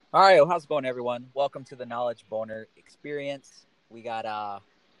All right, well, how's it going, everyone? Welcome to the Knowledge Boner Experience. We got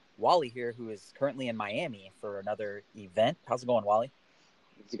Wally here, who is currently in Miami for another event. How's it going, Wally?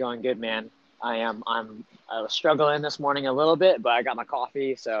 It's going good, man. I was struggling this morning a little bit, but I got my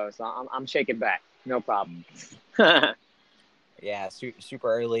coffee, so I'm shaking back. No problem. Yeah, super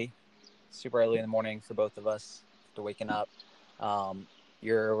early in the morning for both of us after waking up.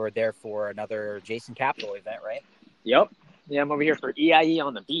 We're there for another Jason Capital event, right? Yep. Yeah, I'm over here for EIE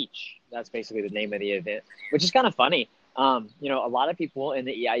on the beach. That's basically the name of the event, which is kind of funny. A lot of people in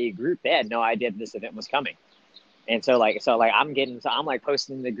the EIE group, they had no idea this event was coming. And so I'm like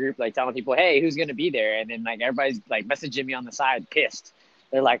posting in the group, like telling people, hey, who's gonna be there? And then like everybody's like messaging me on the side, pissed.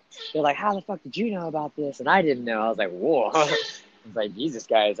 They're like, how the fuck did you know about this? And I didn't know. I was like, whoa. I was like, Jesus,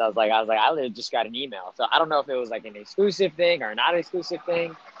 guys. I literally just got an email. So I don't know if it was like an exclusive thing or not an exclusive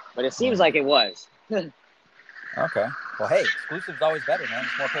thing, but it seems Mm. like it was. Okay. Well, hey, exclusive's always better, man.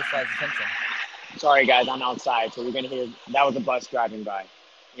 It's more personalized attention. Sorry, guys, I'm outside, so we're gonna hear that was a bus driving by.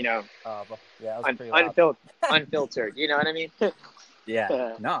 You know, But yeah, that was pretty loud. unfiltered. You know what I mean?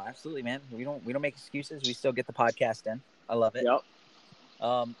 Yeah. No, absolutely, man. We don't make excuses. We still get the podcast in. I love it. Yep.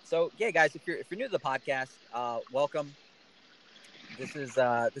 So yeah, guys, if you're new to the podcast, welcome. This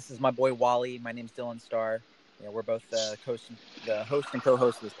is my boy Wally. My name's Dylan Starr. We're both the host and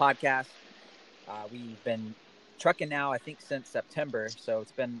co-host of this podcast. We've been trucking now, I think, since September, so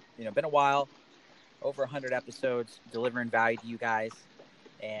it's been a while. Over 100 episodes, delivering value to you guys,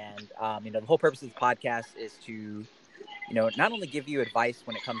 and the whole purpose of this podcast is to not only give you advice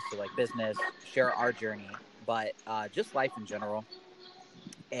when it comes to like business, share our journey, but just life in general.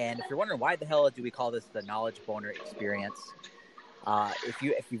 And if you're wondering why the hell do we call this the Knowledge Boner Experience, if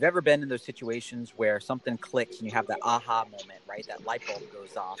you've ever been in those situations where something clicks and you have that aha moment, right? That light bulb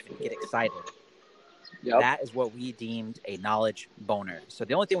goes off and you get excited. Yep. That is what we deemed a knowledge boner. So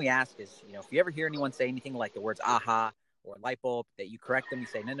the only thing we ask is, if you ever hear anyone say anything like the words aha or light bulb, that you correct them and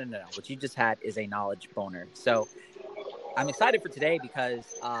say, no, no, no, no. What you just had is a knowledge boner. So I'm excited for today because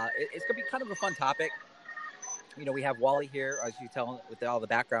it's going to be kind of a fun topic. We have Wally here, as you tell with all the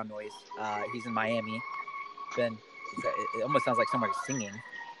background noise. He's in Miami. Then it almost sounds like somebody's singing.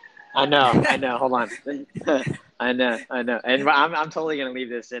 I know. Hold on. I know. And I'm totally gonna leave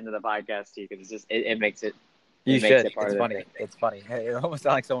this into the podcast too because it makes it You makes should. it part It's of the funny. thing. It's funny. It almost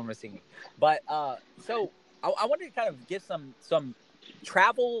sounds like someone was singing. But so I wanted to kind of give some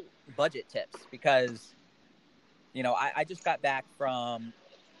travel budget tips because I just got back from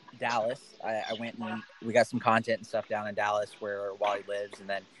Dallas. I went and we got some content and stuff down in Dallas where Wally lives, and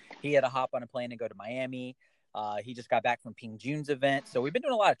then he had to hop on a plane and go to Miami. He just got back from Ping Jun's event, so we've been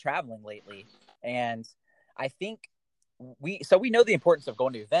doing a lot of traveling lately, and I think we know the importance of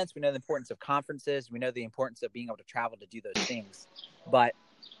going to events. We know the importance of conferences. We know the importance of being able to travel to do those things, but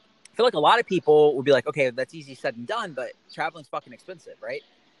I feel like a lot of people will be like, okay, that's easy said and done, but traveling's fucking expensive, right?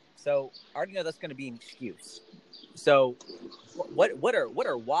 So I already know that's going to be an excuse. So what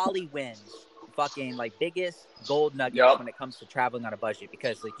are Wally Wynn's fucking like biggest gold nuggets Yep. when it comes to traveling on a budget?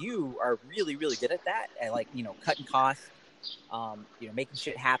 Because like you are really really good at that, and like cutting costs, making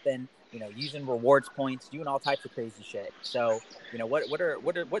shit happen, using rewards points, doing all types of crazy shit. So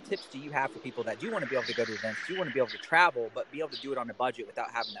what tips do you have for people that do want to be able to go to events, do want to be able to travel, but be able to do it on a budget without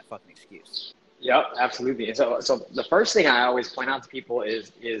having that fucking excuse? Yep. Absolutely. And so the first thing I always point out to people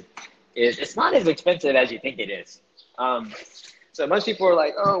is it's not as expensive as you think it is. Um, so most people are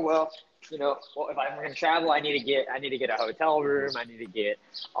like, oh well, if I'm going to travel, I need to get a hotel room. I need to get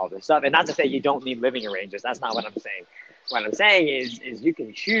all this stuff. And not to say you don't need living arrangements. That's not what I'm saying. What I'm saying is you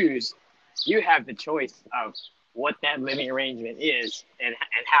can choose. You have the choice of what that living arrangement is and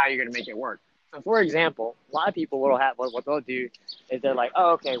how you're going to make it work. So, for example, a lot of people will have what they'll do is they're like,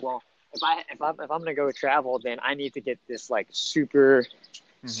 oh, okay, well, if I'm going to go travel, then I need to get this like super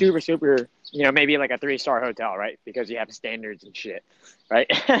Mm-hmm. super, maybe like a 3-star hotel, right? Because you have standards and shit, right?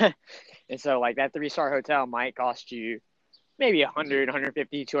 And so like that 3-star hotel might cost you maybe 100,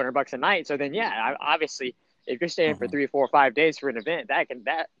 150, $200 a night. So then, yeah, obviously, if you're staying for Mm-hmm. 3, 4, 5 days for an event,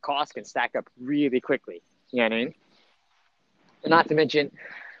 that cost can stack up really quickly. You know what I mean? And not to mention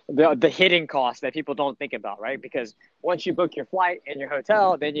the hidden costs that people don't think about, right? Because once you book your flight and your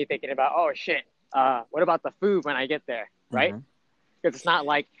hotel, then you're thinking about, oh shit, what about the food when I get there, right? Mm-hmm. Because it's not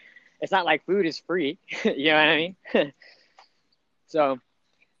like food is free. You know what I mean? so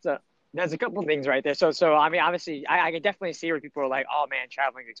so there's a couple things right there. So I mean, obviously, I can definitely see where people are like, oh man,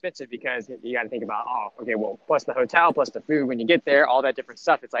 traveling is expensive because you got to think about, oh, okay, well, plus the hotel, plus the food when you get there, all that different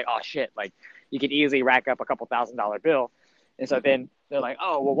stuff. It's like, oh shit, like you could easily rack up a couple $1,000 bill. And so then they're like,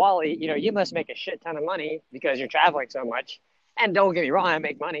 oh, well, Wally, you must make a shit ton of money because you're traveling so much. And don't get me wrong, I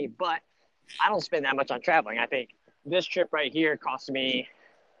make money, but I don't spend that much on traveling. I think this trip right here cost me,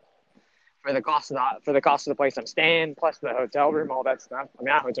 for the cost of the place I'm staying, plus the hotel room, all that stuff. I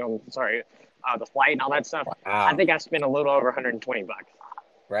mean, not hotel room, sorry, the flight and all that stuff. I Wow. think I spent a little over $120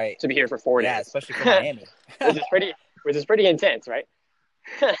 Right. to be here for 4 Yeah, days, especially for Miami. which is pretty intense, right?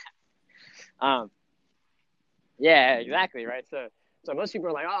 um, yeah, exactly, right. So most people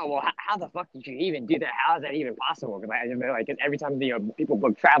are like, oh, well, how the fuck did you even do that? How is that even possible? Like every time people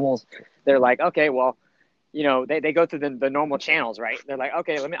book travels, they're like, okay, well, they go through the normal channels, right? They're like,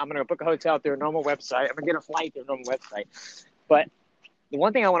 okay, I'm going to book a hotel through a normal website. I'm going to get a flight through a normal website. But the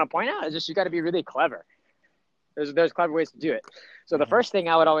one thing I want to point out is just you got to be really clever. There's clever ways to do it. So the first thing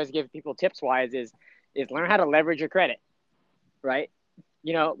I would always give people tips wise is learn how to leverage your credit, right?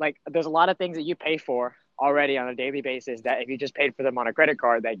 Like there's a lot of things that you pay for already on a daily basis that if you just paid for them on a credit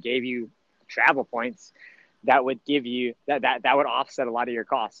card that gave you travel points, that would give you that would offset a lot of your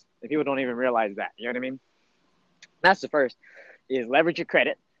costs. And people don't even realize that. You know what I mean? That's the first, is leverage your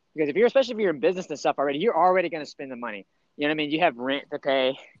credit. Because especially if you're in business and stuff already, you're already going to spend the money. You know what I mean? You have rent to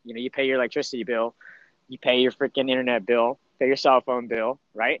pay. You pay your electricity bill. You pay your freaking internet bill, pay your cell phone bill,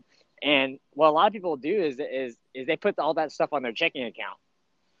 right? And what a lot of people do is they put all that stuff on their checking account,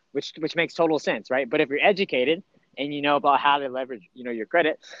 which makes total sense, right? But if you're educated and you know about how to leverage, your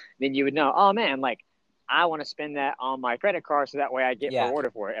credit, then you would know, oh man, like I want to spend that on my credit card so that way I get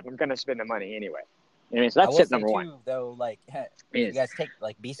rewarded for it if I'm going to spend the money anyway. You know what I mean? So that's tip number one. Though, like, you guys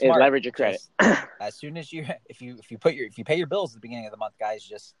be is smart. leverage your credit. As soon as if you pay your bills at the beginning of the month, guys,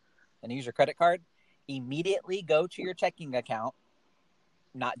 and use your credit card, immediately go to your checking account.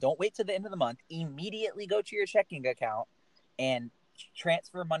 Don't wait till the end of the month. Immediately go to your checking account and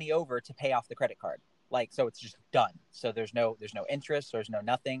transfer money over to pay off the credit card. Like, so it's just done. So there's no interest, there's no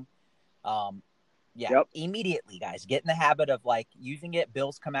nothing. Immediately, guys, get in the habit of like using it.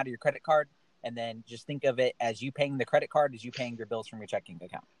 Bills come out of your credit card, and then just think of it as you paying the credit card as you paying your bills from your checking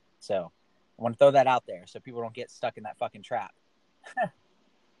account. So I want to throw that out there so people don't get stuck in that fucking trap.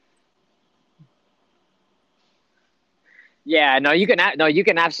 Yeah, no, you can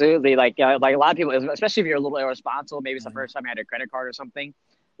absolutely like a lot of people, especially if you're a little irresponsible. Maybe it's the first time you had a credit card or something.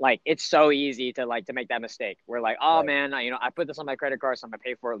 Like it's so easy to make that mistake. We're like, oh man, I put this on my credit card, so I'm gonna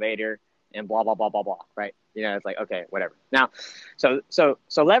pay for it later, and blah blah blah blah blah. Right? It's like okay, whatever. Now, so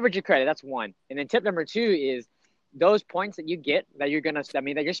leverage your credit. That's one. And then tip number two is those points that you get that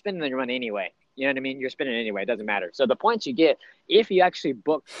that you're spending your money anyway. You know what I mean? You're spending it anyway. It doesn't matter. So the points you get, if you actually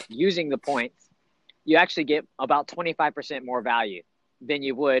book using the points, you actually get about 25% more value than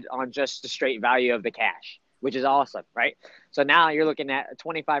you would on just the straight value of the cash, which is awesome, right? So now you're looking at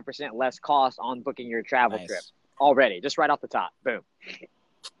 25% less cost on booking your travel trip already, just right off the top. Boom.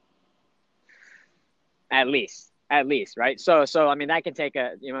 At least, right? So I mean, that can take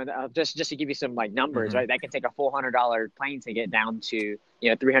just to give you some numbers, right? That can take a $400 plane ticket down to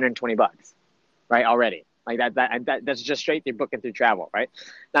 $320, right? Already. Like that's just straight through booking through travel, right?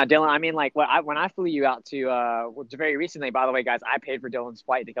 Now, Dylan, I mean, when I flew you out to very recently, by the way, guys, I paid for Dylan's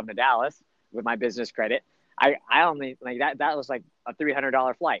flight to come to Dallas with my business credit. I only that was like a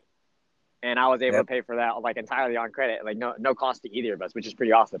 $300 flight, and I was able to pay for that entirely on credit, no cost to either of us, which is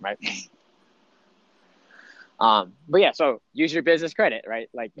pretty awesome, right? But yeah, so use your business credit, right?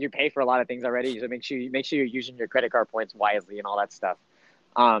 Like you pay for a lot of things already, so make sure you're using your credit card points wisely and all that stuff.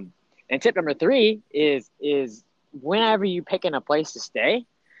 And tip number three is whenever you picking a place to stay,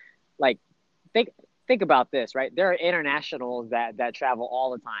 think about this, right? There are internationals that travel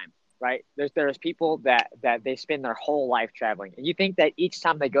all the time, right? There's people that they spend their whole life traveling. And you think that each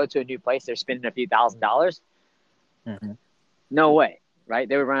time they go to a new place, they're spending a few $1,000s? Mm-hmm. No way, right?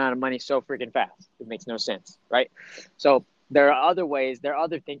 They would run out of money so freaking fast. It makes no sense, right? So there are other ways, there are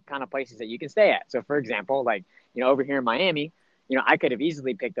other kind of places that you can stay at. So for example, over here in Miami, I could have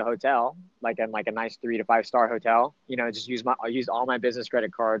easily picked a hotel, a nice 3 to 5 star hotel, just use all my business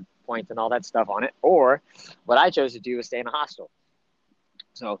credit card points and all that stuff on it. Or what I chose to do was stay in a hostel.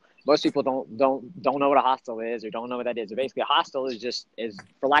 So most people don't know what a hostel is or don't know what that is. So basically a hostel is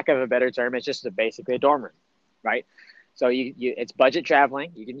for lack of a better term, it's just basically a dorm room, right? So it's budget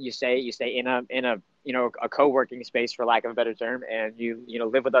traveling. You stay in a co-working space, for lack of a better term, and you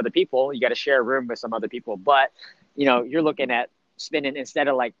live with other people. You got to share a room with some other people, but you're looking at spending, instead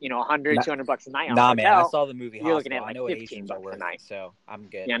of $100, $200 a night on a hotel. Man, I saw the movie Hostel. You're looking at I know $15 a night, so I'm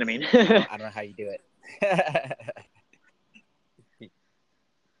good. You know what I mean? I don't know how you do it.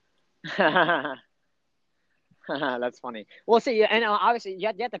 That's funny. Well, see, and obviously you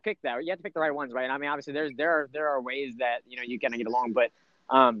have to pick that. You have to pick the right ones, right? I mean, obviously there are ways that you kind of get along, but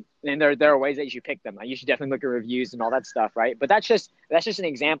And there are ways that you should pick them. Like you should definitely look at reviews and all that stuff, right? But that's just an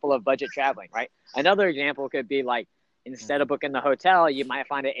example of budget traveling, right? Another example could be like instead of booking the hotel, you might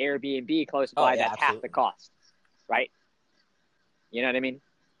find an Airbnb close by that's absolutely. half the cost, right? You know what I mean?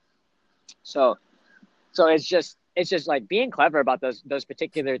 So it's just like being clever about those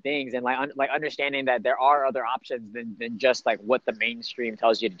particular things and like understanding that there are other options than just like what the mainstream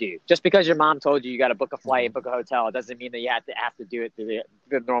tells you to do. Just because your mom told you got to book a flight, book a hotel, it doesn't mean that you have to do it through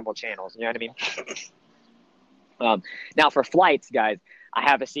the normal channels. You know what I mean? Now for flights, guys, I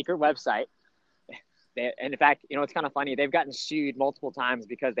have a secret website. And in fact, you know, it's kind of funny. They've gotten sued multiple times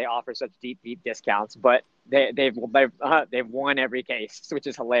because they offer such deep discounts, but they've won every case, which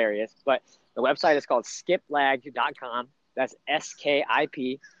is hilarious. But the website is called skiplag.com. That's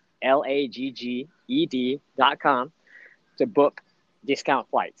SKIPLAGGED.com to book discount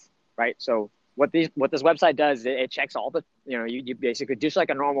flights, right? So what this website does, it checks all the, you know, you basically just like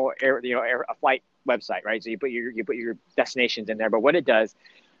a normal a flight website, right? So you put your destinations in there, but what it does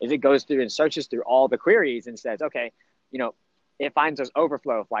is it goes through and searches through all the queries and says, okay, you know, it finds those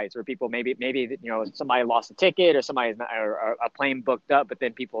overflow flights where people maybe you know somebody lost a ticket or or a plane booked up, but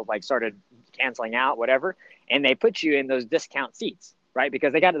then people like started canceling out, whatever, and they put you in those discount seats, right?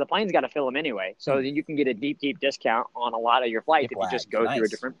 Because the plane's got to fill them anyway, so you can get a deep discount on a lot of your flights if you just go through a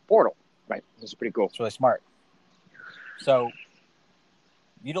different portal, right? This is pretty cool. It's really smart. So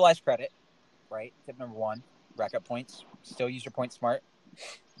utilize credit, right? Tip number 1: rack up points. Still use your points smart.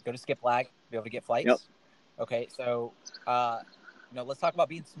 Go to Skiplag, be able to get flights. Yep. Okay, so you know, let's talk about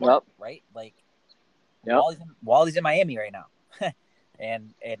being smart, right? Like, Wally's in Miami right now,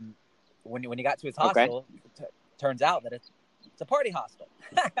 and when you got to his hostel, turns out that it's a party hostel,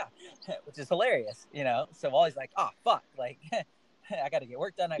 which is hilarious, you know. So Wally's like, oh fuck, like I got to get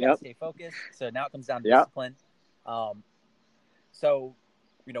work done, I got to stay focused. So now it comes down to discipline. So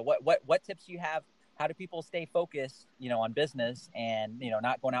you know, what tips do you have? How do people stay focused, you know, on business and, you know,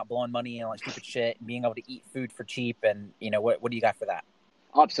 not going out blowing money on like stupid shit and being able to eat food for cheap? And, you know, what do you got for that?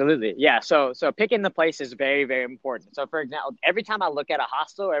 Absolutely. Yeah. So picking the place is very, very important. So for example, every time I look at a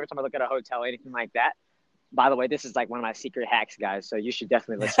hostel, or every time I look at a hotel, anything like that, by the way, this is like one of my secret hacks, guys. So you should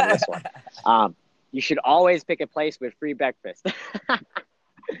definitely listen to this one. You should always pick a place with free breakfast.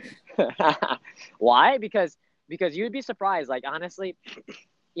 Why? Because you would be surprised. Like, honestly,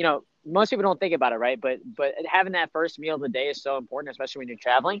 you know, most people don't think about it, right? But having that first meal of the day is so important, especially when you're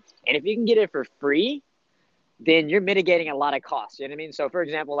traveling. And if you can get it for free, then you're mitigating a lot of costs. You know what I mean? So for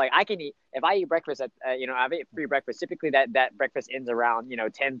example, like if I eat breakfast at, you know, I eat free breakfast, typically that breakfast ends around, you know,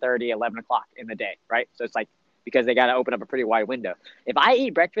 10:30, 11 o'clock in the day, right? So it's like, because they got to open up a pretty wide window. If I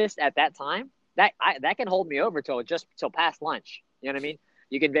eat breakfast at that time, that can hold me over till past lunch. You know what I mean?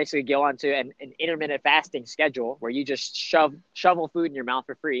 You can basically go onto an intermittent fasting schedule where you just shovel food in your mouth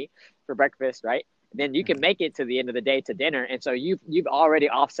for free for breakfast, right? Then you can make it to the end of the day to dinner, and so you've already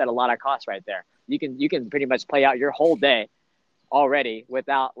offset a lot of costs right there. You can pretty much play out your whole day already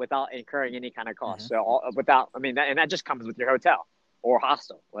without incurring any kind of cost. So that just comes with your hotel or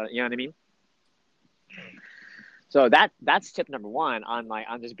hostel. You know what I mean? So that's tip number 1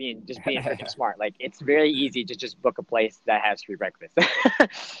 on just being freaking smart. Like, it's very easy to just book a place that has free breakfast.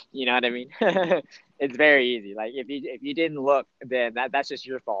 You know what I mean? It's very easy. Like, if you didn't look, then that's just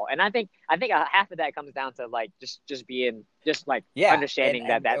your fault. And I think half of that comes down to like just being understanding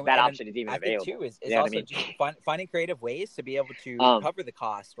that option is even available. Too is also just finding creative ways to be able to cover the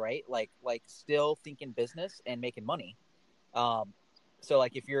cost, right? Like still thinking business and making money. So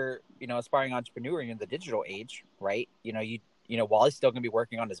like if you're, you know, aspiring entrepreneur in the digital age, right? You know, Wally's still going to be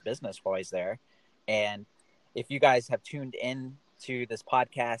working on his business while he's there. And if you guys have tuned in to this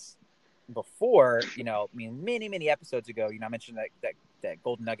podcast before, you know, I mean, many episodes ago, you know, I mentioned that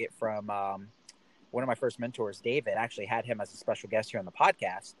golden nugget from one of my first mentors, David. Actually had him as a special guest here on the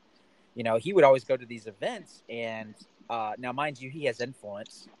podcast. You know, he would always go to these events, and now mind you, he has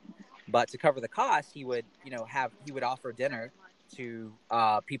influence, but to cover the cost, he would offer dinner to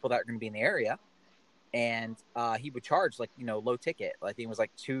people that are going to be in the area, and he would charge like, you know, low ticket. I think it was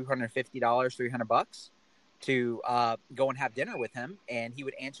like $250, $300 to go and have dinner with him, and he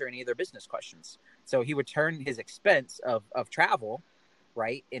would answer any of their business questions. So he would turn his expense of travel,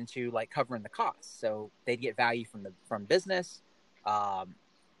 right, into like covering the costs. So they'd get value from business,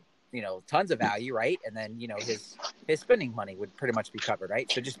 you know, tons of value, right? And then, you know, his spending money would pretty much be covered, right?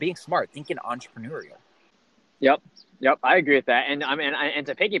 So just being smart, thinking entrepreneurial. Yep. I agree with that. And I mean, and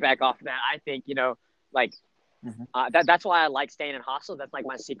to piggyback off of that, I think, you know, like that's why I like staying in hostels. That's like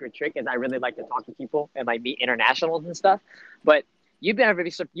my secret trick, is I really like to talk to people and like meet internationals and stuff. But you'd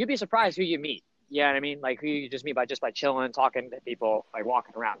be surprised who you meet. You know what I mean? Like who you just meet by chilling, talking to people, like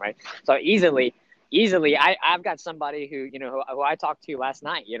walking around, right? So easily, I've got somebody who, you know, who I talked to last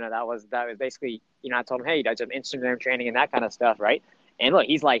night, you know, that was basically, you know, I told him, hey, you got some Instagram training and that kind of stuff, right? And look,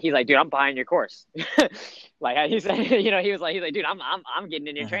 he's like, dude, I'm buying your course. Like he said, you know, he's like, dude, I'm getting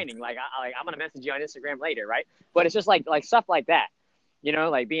in your training. Like, I'm gonna message you on Instagram later, right? But it's just like stuff like that, you know,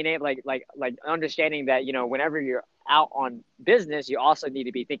 like being able, like understanding that, you know, whenever you're out on business, you also need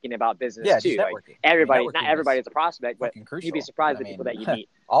to be thinking about business too. Like everybody, not everybody is a prospect, but you'd be surprised the people that you meet.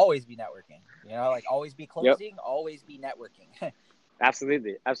 Always be networking, you know, like always be closing, always be networking.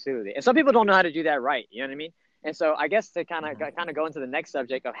 Absolutely. And some people don't know how to do that right. You know what I mean? And so I guess to kind of go into the next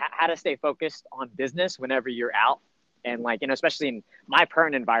subject of how to stay focused on business whenever you're out, and like, you know, especially in my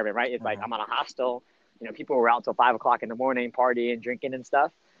current environment, right? It's like I'm on a hostel, you know, people were out till 5 o'clock in the morning, partying, drinking and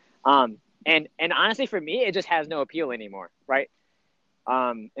stuff. And honestly, for me, it just has no appeal anymore, right?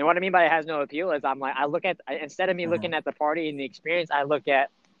 And what I mean by it has no appeal is I'm like, I look at, instead of me looking at the party and the experience, I look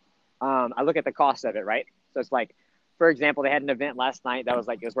at the cost of it, right? So it's like, for example, they had an event last night that was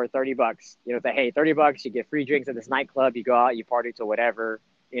like, it was worth $30. You know, it's like, hey, $30, you get free drinks at this nightclub, you go out, you party till whatever,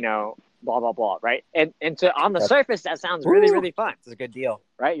 you know, blah, blah, blah, right? And to on the surface, that sounds really, really fun. It's a good deal.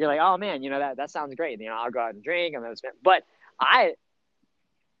 Right? You're like, oh man, you know, that sounds great. You know, I'll go out and drink and but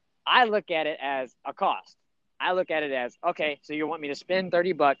I look at it as a cost. I look at it as, okay, so you want me to spend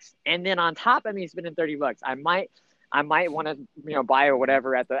 $30, and then on top of me spending $30, I might want to, you know, buy or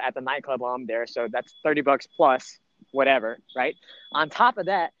whatever at the nightclub while I'm there. So that's $30 plus whatever, right? On top of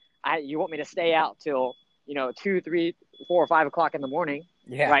that, you want me to stay out till, you know, 2, 3, 4, or 5 o'clock in the morning,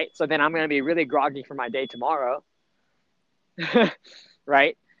 right? So then I'm going to be really groggy for my day tomorrow,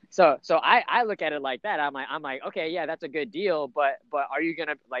 right? So I look at it like that. I'm like, okay, yeah, that's a good deal, but are you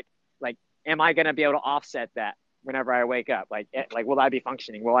gonna like, am I gonna be able to offset that whenever I wake up? Like, will I be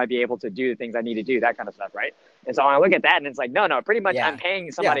functioning? Will I be able to do the things I need to do? That kind of stuff, right? And so I look at that, and it's like, no, pretty much I'm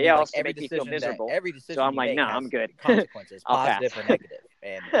paying somebody else to make me feel miserable. Every decision so I'm like, no, I'm good. Consequences, positive or negative,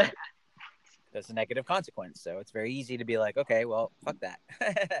 and there's a negative consequence. So it's very easy to be like, okay, well, fuck that,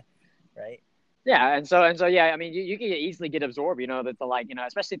 right? Yeah, and so yeah, I mean, you can easily get absorbed, you know, that the, like, you know,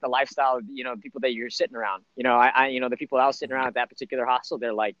 especially the lifestyle, you know, people that you're sitting around, you know, I you know, the people I was sitting around at that particular hostel,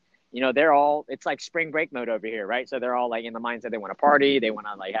 they're like, you know, they're all, it's like spring break mode over here, right? So they're all like in the mindset they want to party, they want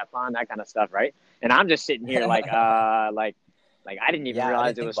to like have fun, that kind of stuff, right? And I'm just sitting here like, like I didn't even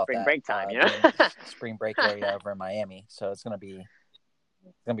realize it was spring break time, you know? Spring break area over in Miami, so it's gonna be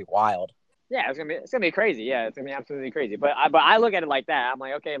wild. Yeah, it's gonna be crazy. Yeah, it's gonna be absolutely crazy. But I look at it like that. I'm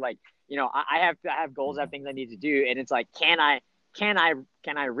like, okay, like, you know, I have goals, I have things I need to do, and it's like, can I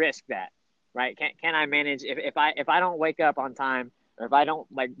risk that, right? Can I manage if I don't wake up on time, or if I don't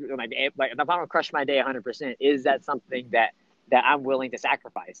like if I don't crush my day 100%, is that something that I'm willing to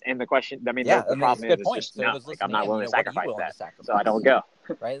sacrifice? And the question, the problem is, it's just no, like, I'm not willing to sacrifice that, so I don't go.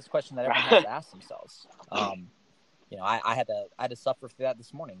 Right, it's a question that everyone has to ask themselves. You know, I had to suffer through that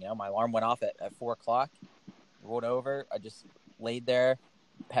this morning. You know, my alarm went off at 4 o'clock, rolled over. I just laid there,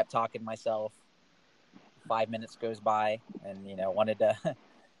 pep talking myself. 5 minutes goes by, and, you know, wanted to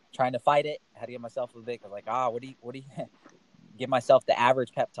trying to fight it. Had to give myself a bit. I was like, what do you give myself the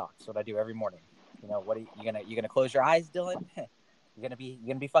average pep talk? That's what I do every morning. You know, what are you gonna close your eyes, Dylan? You're gonna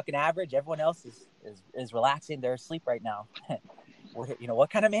be fucking average. Everyone else is relaxing. They're asleep right now. You know, what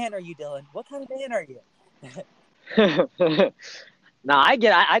kind of man are you, Dylan? What kind of man are you? No, I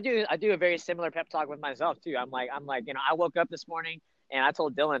get. I do a very similar pep talk with myself too. I'm like, you know, I woke up this morning and I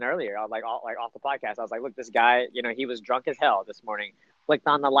told Dylan earlier, I was like, off the podcast, I was like, look, this guy, you know, he was drunk as hell this morning. Flicked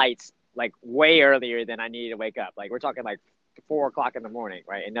on the lights like way earlier than I needed to wake up. Like, we're talking like 4 o'clock in the morning,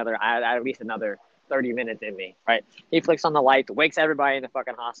 right? I had at least another 30 minutes in me, right? He flicks on the lights, wakes everybody in the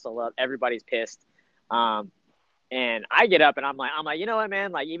fucking hostel up. Everybody's pissed. And I get up and I'm like, you know what,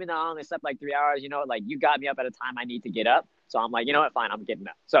 man? Like, even though I only slept like 3 hours, you know, like, you got me up at a time I need to get up. So I'm like, you know what? Fine, I'm getting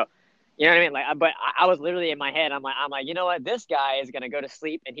up. So, you know what I mean? Like, but I was literally in my head. I'm like, you know what? This guy is gonna go to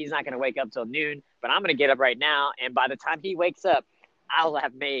sleep and he's not gonna wake up till noon. But I'm gonna get up right now, and by the time he wakes up, I'll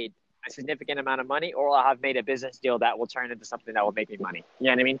have made a significant amount of money, or I'll have made a business deal that will turn into something that will make me money. You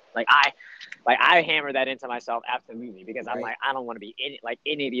know what I mean? Like, I hammer that into myself absolutely, because I'm like, I don't want to be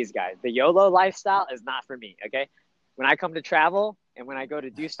any of these guys. The YOLO lifestyle is not for me. Okay. When I come to travel and when I go to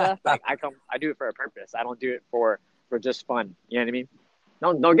do stuff, like, I do it for a purpose. I don't do it for just fun. You know what I mean?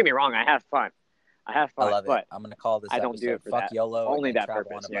 Don't get me wrong. I have fun. I love it. But I'm going to call this I don't do it for Fuck that. YOLO. Only that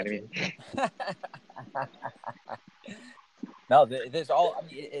purpose. You know what I mean? No, there's all. I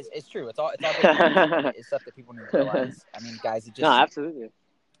mean, it's true. It's all. It's stuff that people need to realize. I mean, guys, it just. No, absolutely.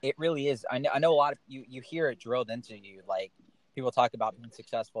 It really is. I know a lot of you hear it drilled into you. Like, people talk about being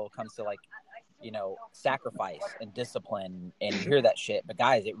successful. It comes to like sacrifice and discipline, and you hear that shit, but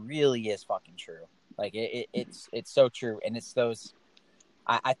guys, it really is fucking true. Like it's so true. And it's those,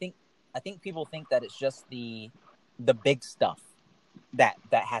 I think people think that it's just the big stuff that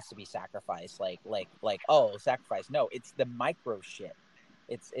has to be sacrificed. Like, oh, sacrifice. No, it's the micro shit.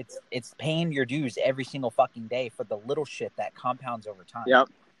 It's paying your dues every single fucking day for the little shit that compounds over time. Yep.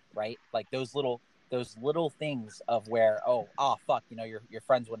 Right? Like those little things of where, oh fuck, your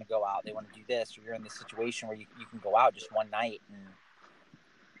friends want to go out, they want to do this, or you're in this situation where you can go out just one night, and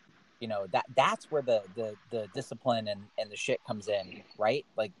that's where the discipline and the shit comes in, right?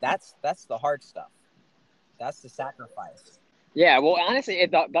 Like that's the hard stuff. That's the sacrifice. Yeah, well, honestly,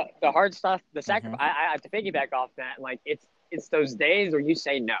 the hard stuff, the sacrifice. I have to piggyback off that. Like it's those days where you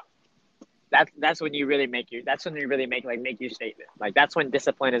say no. That's when you really make your statement. Like that's when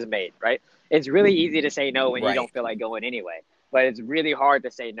discipline is made, right? It's really easy to say no when you don't feel like going anyway, but it's really hard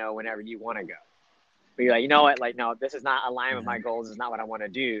to say no whenever you want to go. But you're like, you know what? Like, no, this is not aligned with my goals. This is not what I want to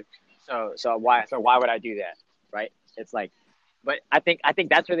do. So why would I do that, right? It's like, but I think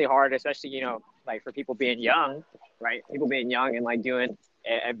that's really hard, especially like for people being young, right? People being young and like doing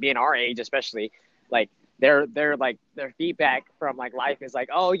and being our age, especially, like their feedback from like life is like,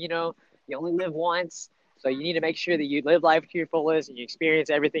 oh, you only live once, so you need to make sure that you live life to your fullest and you experience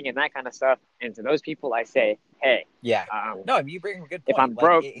everything and that kind of stuff. And to those people, I say, hey, yeah, no, I mean, you bring a good point. If I'm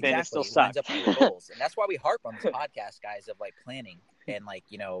broke, then it still sucks. Up with your goals. And that's why we harp on this podcast, guys, of like planning and like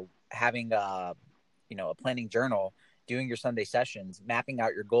having a planning journal, doing your Sunday sessions, mapping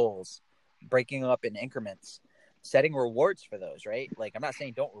out your goals, breaking up in increments, setting rewards for those, right? Like, I'm not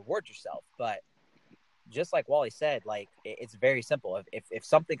saying don't reward yourself, but just like Wally said, like it's very simple. If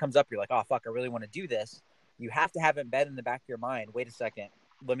something comes up, you're like, oh fuck, I really want to do this. You have to have it embedded in the back of your mind. Wait a second.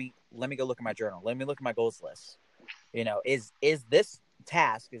 Let me go look at my journal. Let me look at my goals list. Is this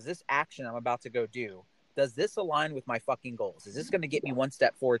task, is this action I'm about to go do, does this align with my fucking goals? Is this going to get me one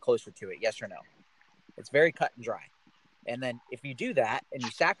step forward closer to it? Yes or no? It's very cut and dry. And then if you do that and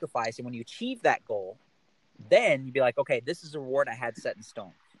you sacrifice, and when you achieve that goal, then you'd be like, okay, this is a reward I had set in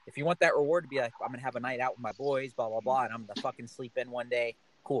stone. If you want that reward to be like, I'm going to have a night out with my boys, blah, blah, blah, and I'm going to fucking sleep in one day,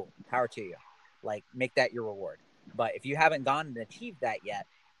 cool, power to you. Like, make that your reward. But if you haven't gone and achieved that yet,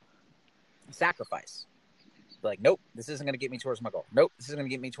 sacrifice. Be like, nope, this isn't going to get me towards my goal. Nope, this isn't going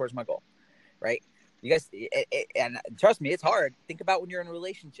to get me towards my goal, right? You guys, and trust me, it's hard. Think about when you're in a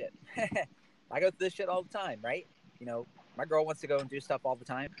relationship. I go through this shit all the time, right? My girl wants to go and do stuff all the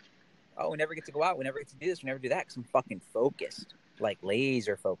time. Oh, we never get to go out. We never get to do this. We never do that because I'm fucking focused. Like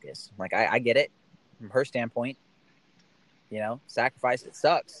laser focused. Like I get it from her standpoint. Sacrifice, it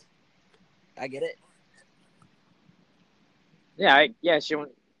sucks. I get it. Yeah,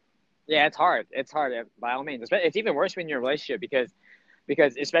 it's hard. It's hard by all means. It's even worse when you're in a relationship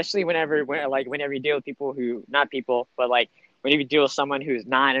because especially whenever you deal with people who, not people, but like whenever you deal with someone who's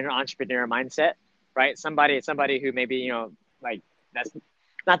not in an entrepreneur mindset, right? Somebody who maybe like that's.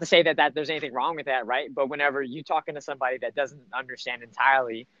 Not to say that there's anything wrong with that, right? But whenever you talking to somebody that doesn't understand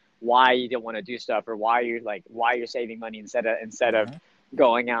entirely why you don't want to do stuff or why you're saving money instead of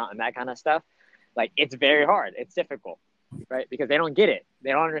going out and that kind of stuff, like it's very hard. It's difficult, right? Because they don't get it. They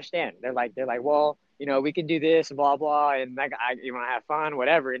don't understand. They're like, well, we can do this and blah blah, and like you want to have fun,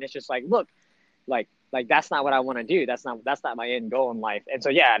 whatever. And it's just like, look, like that's not what I want to do. That's not my end goal in life. And so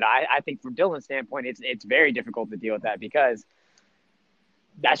yeah, I think from Dylan's standpoint, it's very difficult to deal with that because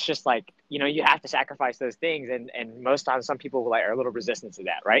that's just like, you have to sacrifice those things. And most times some people like are a little resistant to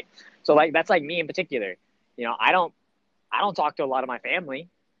that. Right. So like, that's like me in particular, I don't talk to a lot of my family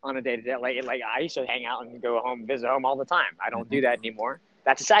on a day to day. Like I used to hang out and go home, visit home all the time. I don't do that anymore.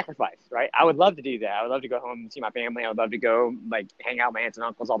 That's a sacrifice, right? I would love to do that. I would love to go home and see my family. I would love to go like hang out with my aunts and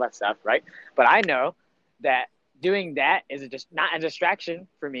uncles, all that stuff. Right. But I know that doing that is just not a distraction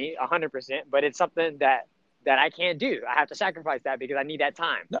for me 100%, but it's something that I can't do. I have to sacrifice that because I need that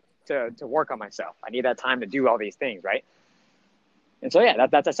time to work on myself. I need that time to do all these things, right? And so, yeah,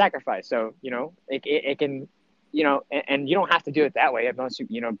 that's a sacrifice. So, it can, and you don't have to do it that way.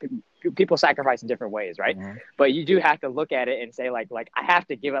 People sacrifice in different ways, right? Mm-hmm. But you do have to look at it and say, like I have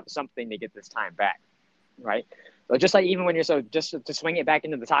to give up something to get this time back, right? So just like even when just to swing it back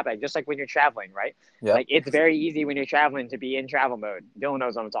into the topic, just like when you're traveling, right? Yep. Like it's very easy when you're traveling to be in travel mode. Dylan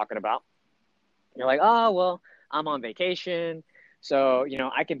knows what I'm talking about. You're like, oh, well, I'm on vacation. So,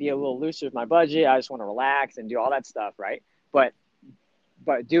 I can be a little looser with my budget. I just want to relax and do all that stuff. Right. But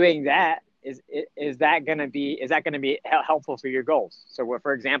doing that, is that going to be helpful for your goals? So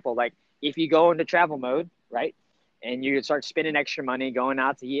for example, like if you go into travel mode, right, and you start spending extra money, going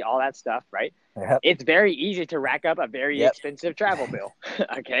out to eat, all that stuff, right? Yep. It's very easy to rack up a very expensive travel bill.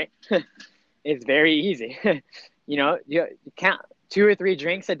 Okay. It's very easy. You count 2 or 3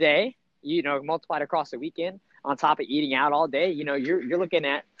 drinks a day, multiplied across the weekend on top of eating out all day. You're looking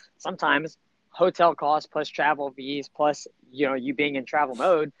at sometimes hotel costs plus travel fees plus, you being in travel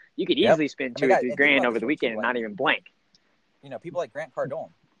mode. You could Yep. easily spend I two mean, or guys, three and think grand about over this the way too. weekend and Like, not even blink. people like Grant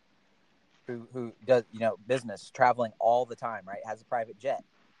Cardone, who does, business traveling all the time, right? Has a private jet.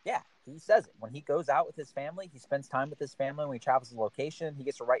 Yeah, he says it. When he goes out with his family, he spends time with his family. When he travels to location, he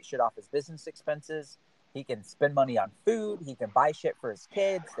gets to write shit off his business expenses. He can spend money on food. He can buy shit for his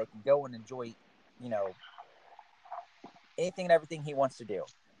kids. They can go and enjoy, anything and everything he wants to do.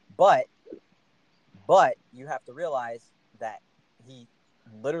 But you have to realize that he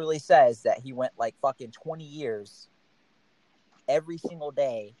literally says that he went like fucking 20 years every single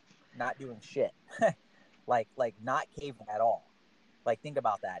day not doing shit. like not caving at all. Like, think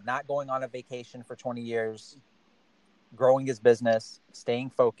about that. Not going on a vacation for 20 years, growing his business,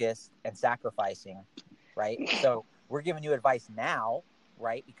 staying focused, and sacrificing, right? So we're giving you advice now,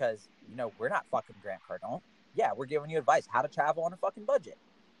 right? Because, we're not fucking Grant Cardone. Yeah, we're giving you advice how to travel on a fucking budget.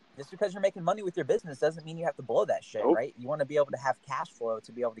 Just because you're making money with your business doesn't mean you have to blow that shit, Nope. right? You want to be able to have cash flow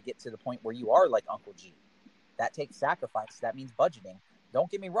to be able to get to the point where you are like Uncle G. That takes sacrifice. That means budgeting. Don't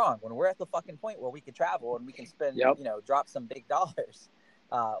get me wrong. When we're at the fucking point where we can travel and we can spend, Yep. Drop some big dollars,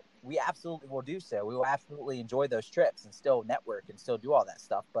 we absolutely will do so. We will absolutely enjoy those trips and still network and still do all that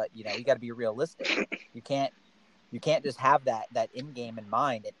stuff. But, you got to be realistic. You can't just have that end game in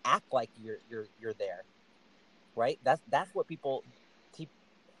mind and act like you're there, right? That's what people keep,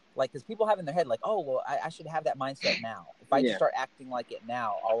 like, because people have in their head, like, oh, well, I should have that mindset now. If I just start acting like it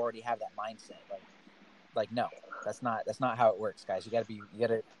now, I'll already have that mindset. Like, no, that's not how it works, guys. You gotta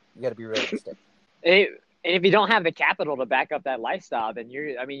be realistic. And if you don't have the capital to back up that lifestyle, then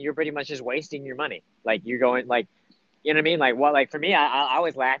you're pretty much just wasting your money. Like, you're going, like, you know what I mean? Like, what, like, for me, I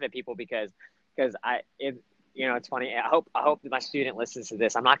always laugh at people because it's funny. I hope my student listens to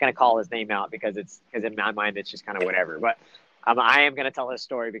this. I'm not going to call his name out because in my mind, it's just kind of whatever, but I am going to tell his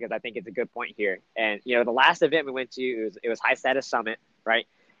story because I think it's a good point here. And, the last event we went to, it was High Status Summit, right?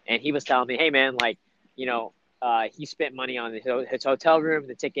 And he was telling me, hey man, like, he spent money on his hotel room,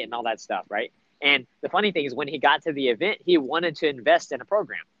 the ticket, and all that stuff, right? And the funny thing is, when he got to the event, he wanted to invest in a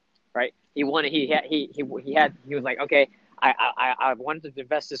program, right? He was like, okay, I wanted to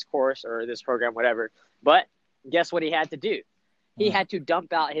invest this course or this program, whatever. But guess what he had to do? He had to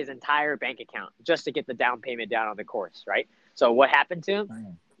dump out his entire bank account just to get the down payment down on the course, right? So what happened to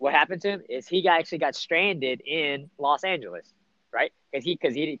him? What happened to him is he actually got stranded in Los Angeles, right?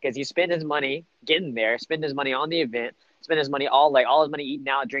 Because he spent his money getting there, spent his money on the event, spent his money all his money eating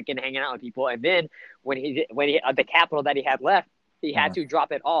out, drinking, hanging out with people, and then when he the capital that he had left, he had to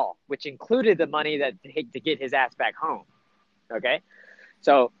drop it all, which included the money to get his ass back home. Okay,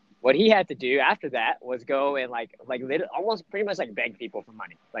 so what he had to do after that was go and like almost pretty much like beg people for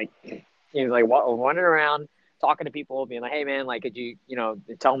money. Like, he was like running around talking to people, being like, hey man, like, could you,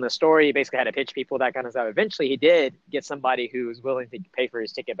 tell him the story? He basically had to pitch people, that kind of stuff. Eventually he did get somebody who was willing to pay for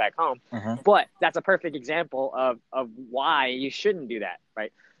his ticket back home. But that's a perfect example of why you shouldn't do that,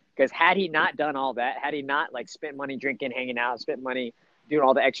 right? Because had he not done all that, had he not like spent money drinking, hanging out, spent money doing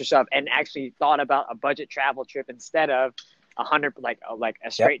all the extra stuff, and actually thought about a budget travel trip instead of a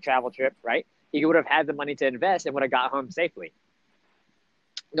straight travel trip, right? He would have had the money to invest and would have got home safely.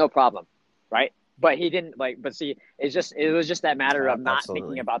 No problem, right? But he didn't but see, it was just that matter of not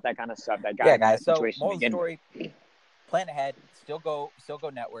thinking about that kind of stuff that got him in that situation. So, moral of the story, plan ahead, still go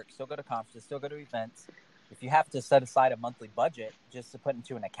network, still go to conferences, still go to events. If you have to set aside a monthly budget just to put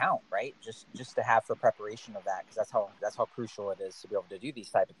into an account, right? Just to have for preparation of that, because that's how crucial it is to be able to do these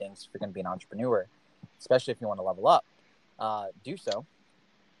type of things if you're going to be an entrepreneur, especially if you want to level up. Do so,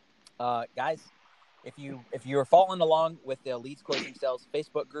 guys. If you're following along with the Leads Closing Sales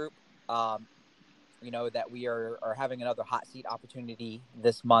Facebook group, that we are having another hot seat opportunity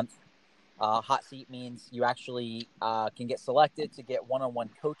this month. Hot seat means you actually can get selected to get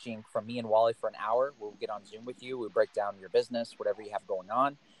one-on-one coaching from me and Wally for an hour. We'll get on Zoom with you. We'll break down your business, whatever you have going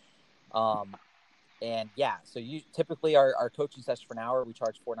on. So you typically our coaching session for an hour, we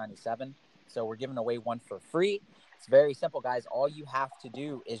charge $497. So we're giving away one for free. It's very simple, guys. All you have to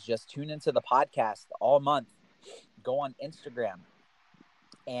do is just tune into the podcast all month. Go on Instagram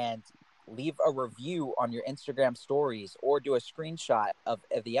and leave a review on your Instagram stories or do a screenshot of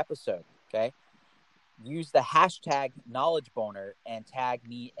the episode, okay? Use the hashtag KnowledgeBoner and tag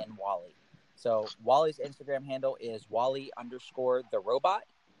me and Wally. So Wally's Instagram handle is Wally_the_robot,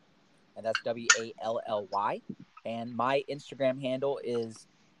 and that's WALLY. And my Instagram handle is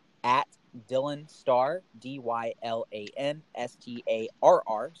at Dylan Starr, DYLANSTARR,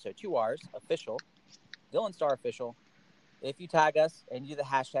 so 2 R's, official, Dylan Starr official. If you tag us and you do the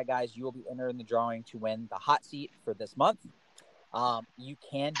hashtag, guys, you will be entered in the drawing to win the hot seat for this month. You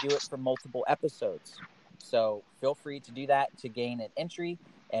can do it for multiple episodes. So feel free to do that to gain an entry.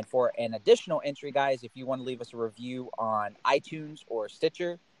 And for an additional entry, guys, if you want to leave us a review on iTunes or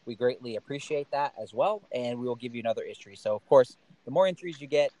Stitcher, we greatly appreciate that as well. And we will give you another entry. So, of course, the more entries you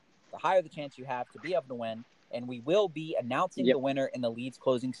get, the higher the chance you have to be able to win. And we will be announcing the winner in the Leads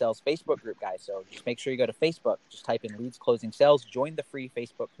Closing Sales Facebook group, guys. So just make sure you go to Facebook. Just type in Leads Closing Sales. Join the free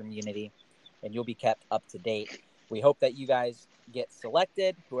Facebook community, and you'll be kept up to date. We hope that you guys get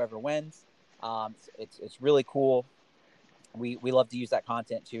selected, whoever wins. It's really cool. We love to use that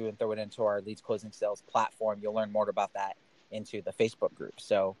content, too, and throw it into our Leads Closing Sales platform. You'll learn more about that into the Facebook group.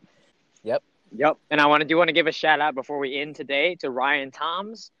 So, yep. And I want to give a shout out before we end today to Ryan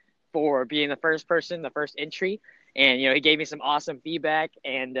Toms for being the first entry. And, he gave me some awesome feedback.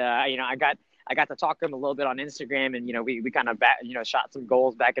 And, I got to talk to him a little bit on Instagram, and, we kind of, shot some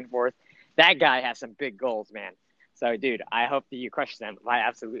goals back and forth. That guy has some big goals, man. So, dude, I hope that you crush them.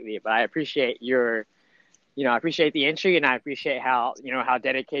 Absolutely. But I appreciate I appreciate the entry, and I appreciate how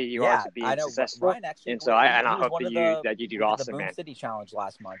dedicated you are to being successful. Ryan actually, and so I hope that you do awesome, the Boom man. City Challenge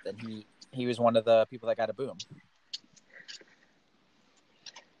last month, and he was one of the people that got a boom.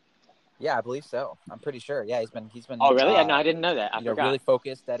 Yeah, I believe so. I'm pretty sure. Yeah, he's been. Oh, really? No, I didn't know that. I forgot. Really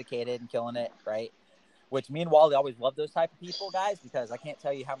focused, dedicated, and killing it. Right. Which me and Wally always love those type of people, guys, because I can't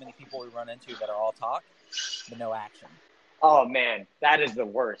tell you how many people we run into that are all talk but no action. Oh man, that is the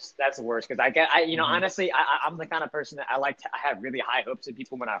worst. That's the worst because honestly, I'm the kind of person that I have really high hopes of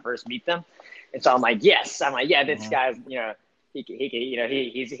people when I first meet them, and so I'm like, yeah, this guy's,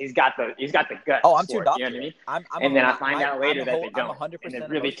 he's got the guts. Oh, I'm tuned off. You know what I mean? And then I find out later that they don't. I'm 100% and it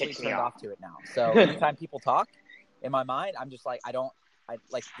really ticks me off to it now. So anytime people talk, in my mind, I'm just like,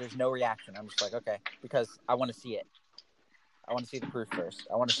 there's no reaction. I'm just like, okay, because I want to see it. I want to see the proof first.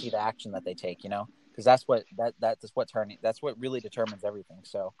 I want to see the action that they take, because that's what really determines everything.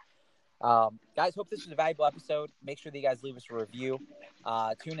 So, guys, hope this is a valuable episode. Make sure that you guys leave us a review.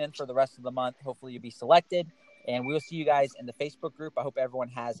 Tune in for the rest of the month. Hopefully you'll be selected, and we'll see you guys in the Facebook group. I hope everyone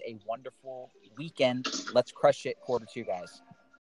has a wonderful weekend. Let's crush it Q2, guys.